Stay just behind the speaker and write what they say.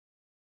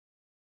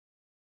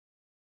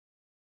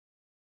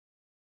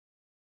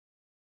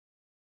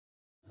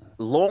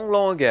long,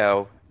 long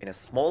ago, in a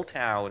small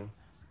town,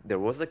 there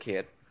was a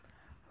kid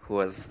who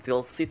was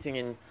still sitting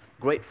in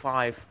grade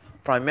 5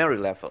 primary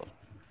level.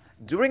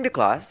 During the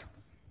class,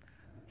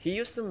 he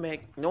used to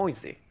make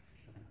noisy,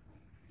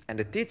 and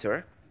the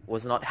teacher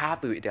was not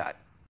happy with that.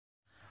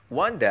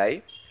 One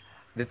day,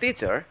 the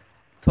teacher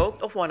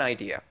thought of one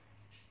idea,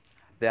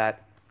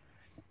 that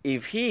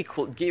if he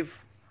could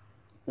give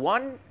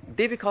one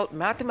difficult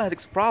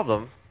mathematics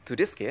problem to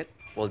this kid,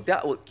 well,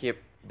 that would keep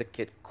the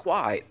kid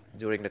quiet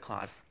during the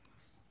class,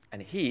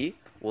 and he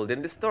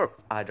wouldn't disturb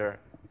other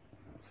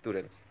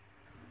students.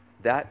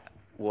 That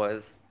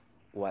was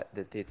what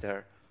the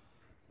teacher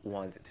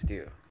wanted to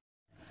do.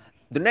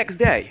 The next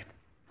day,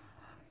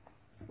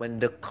 when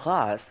the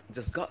class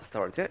just got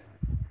started,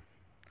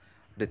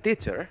 the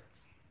teacher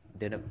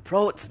then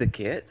approached the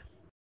kid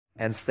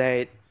and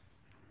said,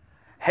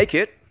 "Hey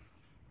kid,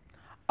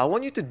 I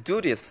want you to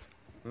do this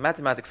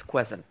mathematics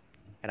question,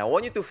 and I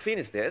want you to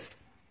finish this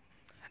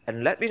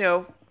and let me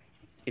know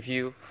if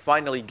you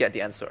finally get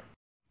the answer.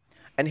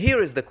 And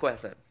here is the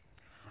question.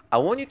 I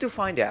want you to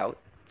find out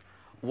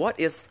what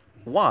is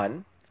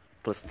 1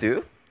 plus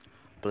 2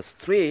 plus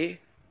 3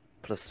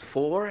 plus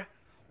 4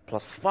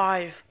 plus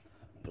 5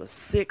 plus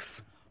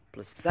 6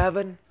 plus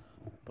 7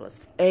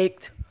 plus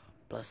 8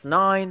 plus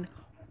 9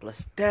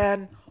 plus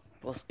 10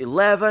 plus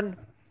 11,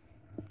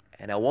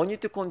 and I want you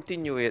to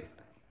continue it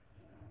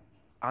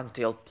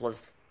until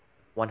plus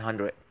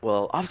 100.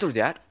 Well, after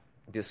that,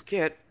 this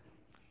kid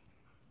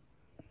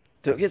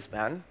took his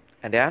pen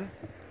and then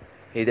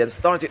he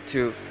started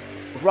to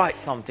write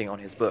something on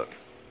his book.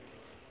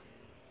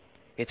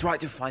 He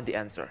tried to find the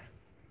answer.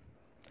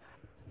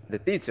 The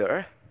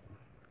teacher,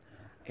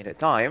 in the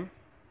time,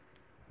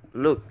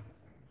 looked a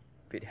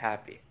bit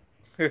happy.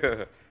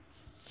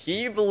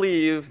 He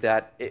believed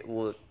that it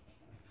would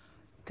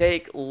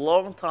take a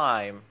long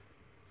time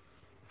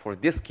for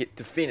this kid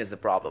to finish the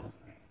problem.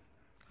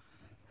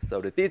 So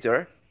the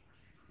teacher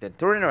then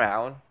turned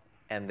around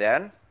and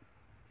then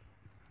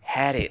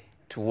headed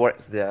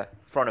towards the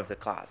front of the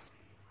class.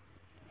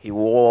 He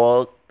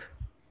walked.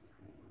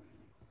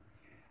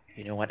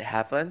 You know what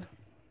happened?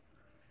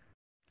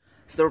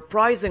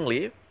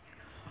 Surprisingly,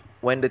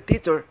 when the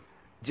teacher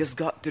just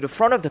got to the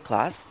front of the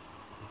class,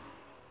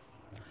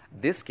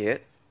 this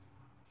kid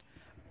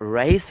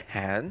raised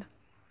hand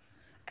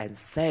and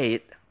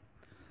said,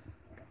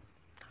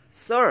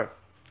 "Sir,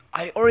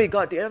 I already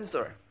got the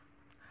answer.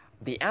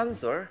 The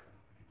answer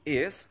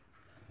is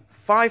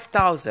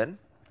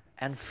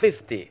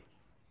 5,050.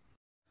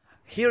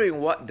 Hearing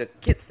what the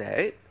kid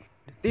said,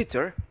 the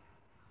teacher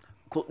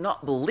could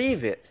not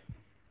believe it.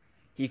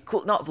 He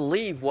could not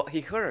believe what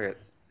he heard.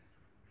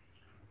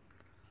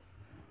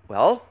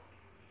 Well,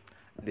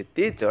 the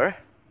teacher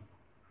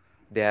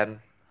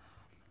then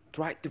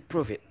tried to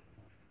prove it,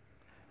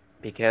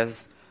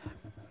 because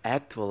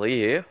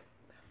actually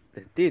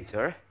the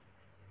teacher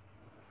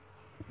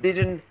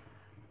didn't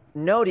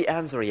know the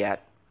answer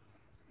yet.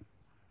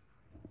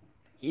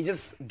 He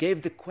just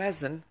gave the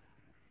question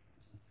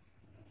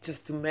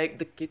just to make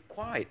the kid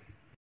quiet.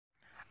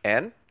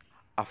 And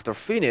after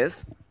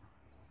finish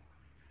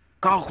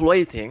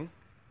calculating,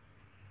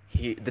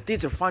 the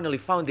teacher finally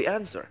found the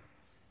answer.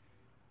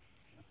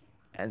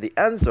 And the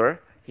answer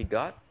he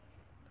got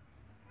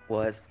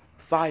was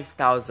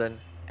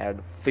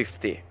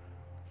 5,050.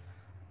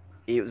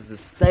 It was the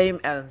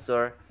same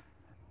answer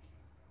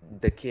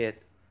the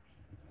kid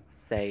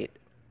said.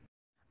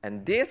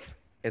 And this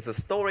is a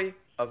story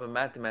of a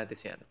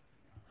mathematician.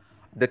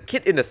 The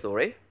kid in the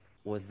story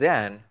was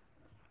then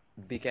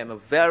became a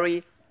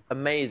very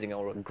amazing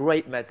or a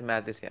great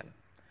mathematician.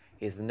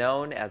 He's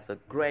known as a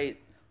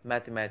great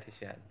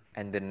mathematician.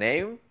 And the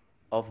name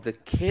of the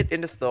kid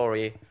in the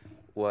story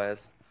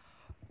was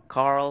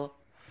Carl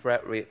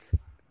Friedrich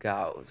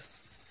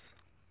Gauss.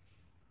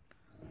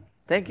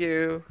 Thank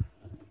you.